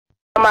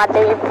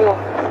Madeivi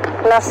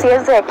na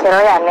siwezi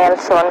ekelea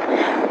Nelson.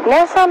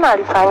 Nelson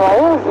alifanya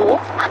hivi,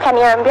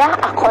 akaniambia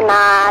ako na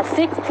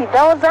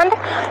 60,000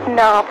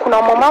 na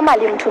kuna mama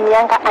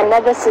alimtumianga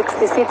another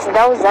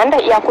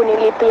 66,000 ya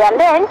kunilipia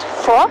rent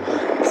for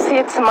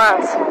 6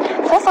 months.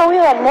 Sasa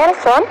huyo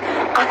Nelson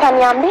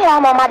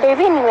akaniambia Mama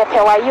Devi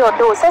nimepewa hiyo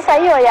do. Sasa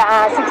hiyo ya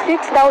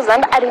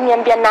 66,000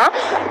 aliniambia na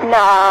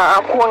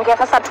kuongea,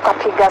 sasa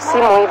tukapiga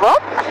simu hivyo.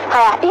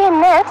 Haya, hii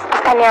next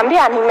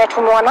akaniambia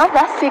nimetumiwa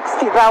another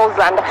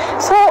 60,000.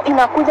 So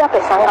inakuja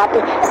pesa ngapi?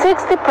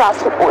 60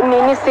 plus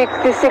nini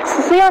 66,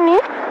 sio ni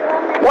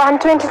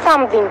 120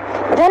 something.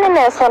 Then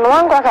Nelson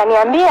wangu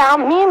akaniambia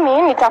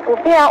mimi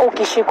nitakupea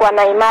ukishikwa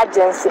na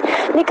emergency.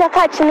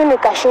 Nikakaa chini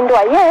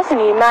nikashindwa, yes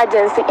ni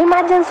emergency.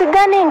 Emergency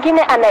gani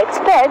ingine ana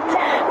expect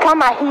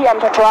kama hii ya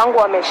mtoto wangu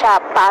amesha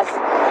pass?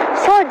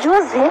 So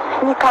juzi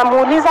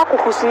nikamuuliza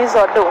kuhusu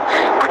hizo do.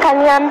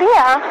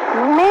 Akaniambia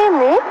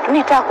mimi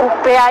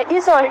nitakupea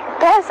hizo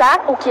pesa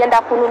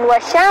ukienda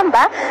kununua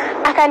shamba.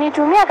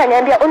 Akanitumia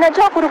akaniambia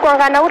unajua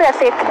kulikuwa na ule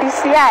fake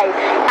DCI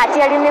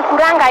ati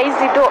alinikuranga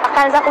hizi do,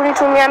 akaanza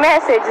kunitumia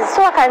messages.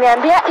 So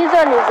akaniambia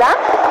hizo ni za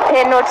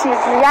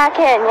penalties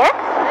yake yenye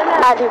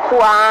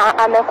alikuwa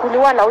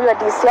amekuliwa na huyo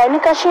DCI.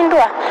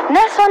 Nikashindwa,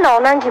 Nelson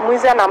naonangi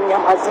mwizi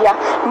anamnyamazia,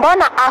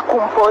 mbona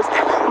akumpost,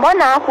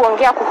 mbona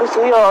hakuongea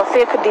kuhusu hiyo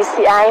fake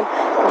DCI?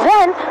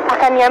 Then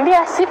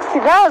akaniambia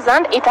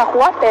 60,000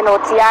 itakuwa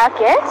penalty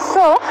yake,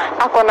 so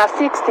ako na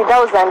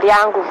 60,000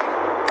 yangu.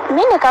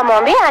 Mimi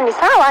nikamwambia ni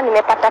sawa,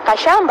 nimepata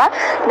kashamba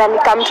na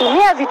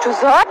nikamtumia vitu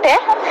zote.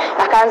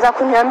 Akaanza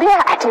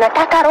kuniambia ati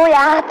nataka Roya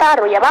hapa,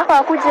 Roya bako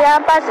akuje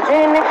hapa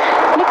sijui.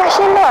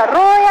 Nikashindwa,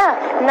 Roya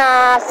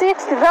na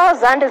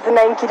 60,000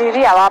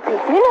 zinaingililia wapi?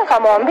 Mimi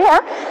nikamwambia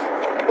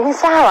ni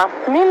sawa,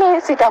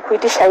 mimi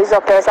sitakuitisha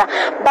hizo pesa.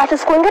 But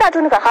siku nyingine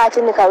tu nikakaa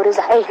chini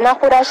nikauliza,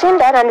 nakula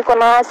shinda na niko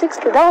na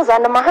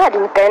 60,000 mahali.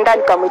 Nikaenda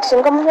nikamwitisha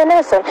nikamwambia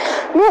Nelson,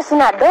 mimi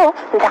sina do,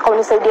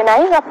 nitakaunisaidie na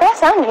hizo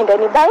pesa niende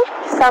ni buy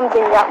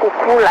something ya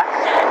kukula.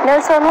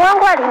 Nelson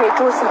wangu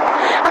alinitusi.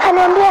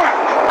 Akaniambia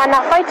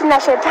ana fight na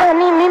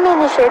shetani, mimi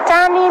ni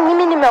shetani,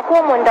 mimi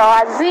nimekuwa mwenda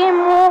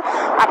wazimu.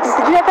 Ati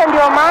sijui hata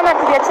ndio maana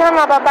tuliachana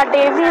na Baba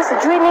Davis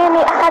sijui nini.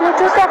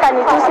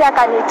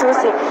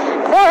 Akanitusi.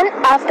 Then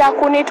after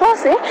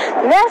kunitusi,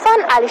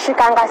 Nelson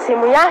alishikanga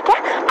simu yake,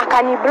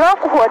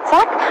 akaniblock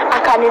WhatsApp,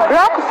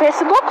 akaniblock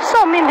Facebook.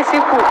 So mimi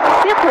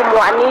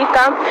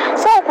sikumwanika.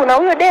 So kuna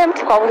huyo dem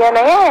tukaongea na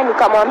yeye,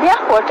 nikamwambia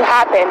what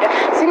happened.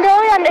 Si ndio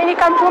huyo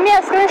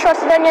nikamtumia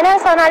screenshots za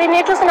Nelson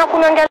alinitusi na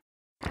kuniongea.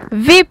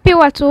 Vipi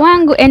watu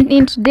wangu, and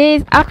in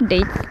today's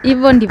update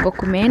hivyo ndivyo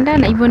kumeenda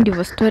na hivyo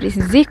ndivyo stories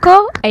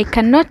ziko. I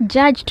cannot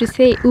judge to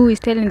say who is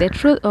telling the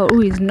truth or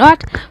who is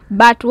not,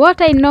 but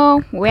what I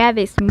know, where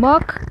there's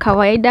smoke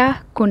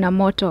kawaida kuna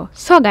moto.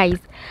 So guys,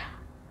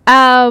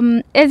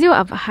 as you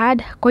have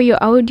heard kwa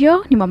hiyo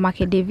audio ni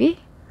Mamake Devi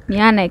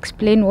Niana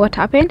explain what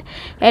happened.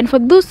 And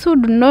for those who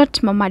do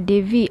not, Mama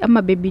Devi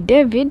ama Baby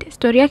David,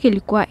 story yake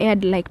ilikuwa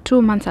aired like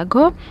 2 months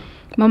ago.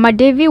 Mama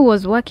Devi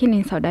was working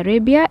in Saudi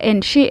Arabia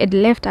and she had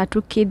left her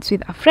 2 kids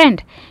with a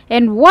friend.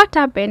 And what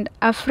happened,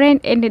 a friend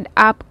ended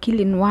up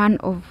killing one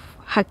of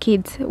her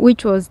kids,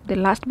 which was the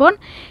last born,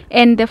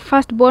 and the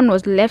firstborn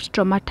was left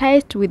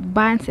traumatized with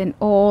burns and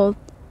all.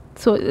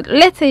 So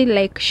let's say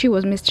like she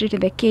was mistreating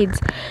the kids.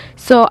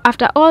 So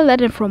after all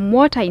that, and from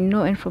what I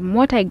know and from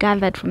what I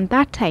gathered from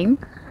that time,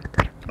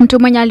 mtu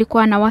mwenye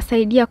alikuwa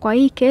anawasaidia kwa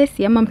hii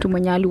kesi ama mtu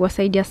mwenye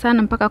aliwasaidia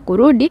sana mpaka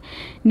kurudi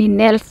ni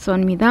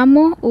Nelson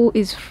Midhamu, who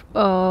is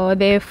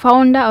the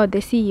founder or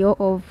the CEO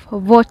of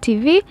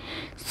VOTV.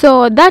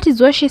 So that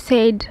is what she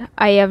said.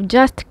 I have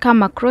just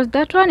come across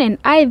that one and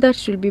I thought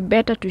it would be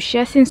better to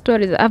share since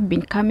stories have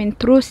been coming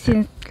through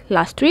since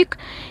last week,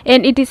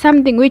 and it is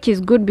something which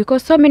is good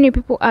because so many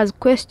people ask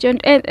questions,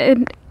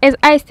 and as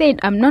I said,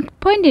 I'm not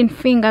pointing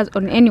fingers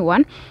on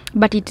anyone,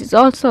 but it is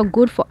also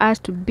good for us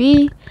to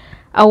be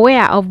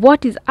aware of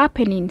what is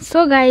happening.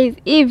 So guys,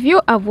 if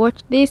you have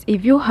watched this,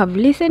 if you have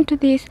listened to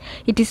this,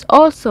 it is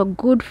also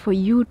good for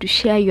you to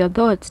share your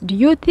thoughts. Do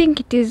you think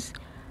it is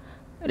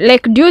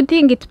like, do you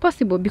think it's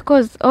possible?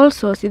 Because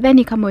also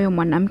sidhani kama huyo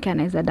mwanamke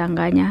anaweza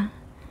danganya,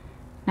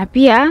 na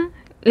pia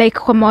like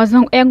kwa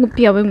mawazo yangu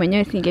pia wewe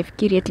mwenyewe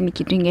singefikiri eti ni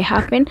kitu inge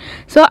happen.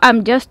 So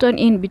I'm just on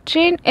in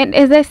between, and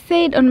as I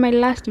said on my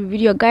last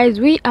video guys,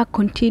 we are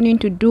continuing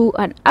to do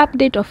an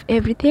update of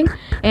everything,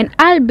 and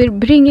I'll be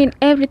bringing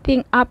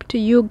everything up to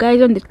you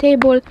guys on the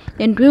table,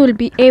 and we will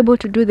be able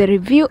to do the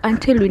review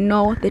until we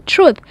know the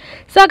truth.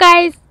 So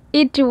guys,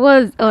 it's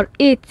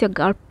your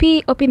girl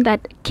P, hoping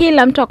that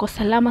kila mtu ako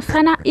salama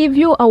sana. If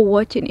you are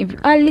watching, if you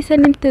are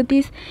listening to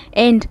this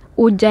and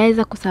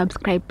ujaweza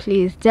kusubscribe,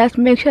 please just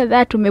make sure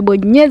that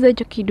umebonyeza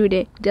hicho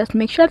kidude. Just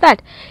make sure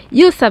that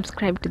you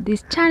subscribe to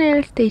this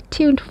channel. Stay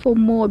tuned for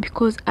more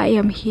because I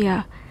am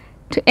here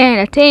to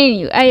entertain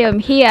you. I am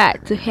here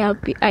to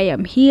help you. I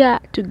am here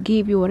to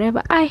give you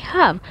whatever I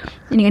have.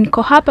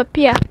 Niko hapa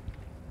pia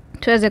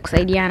tuweze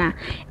kusaidiana.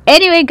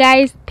 Anyway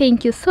guys,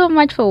 thank you so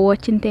much for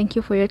watching. Thank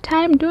you for your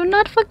time. Do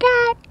not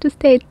forget to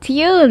stay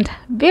tuned.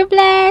 Be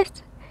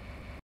blessed.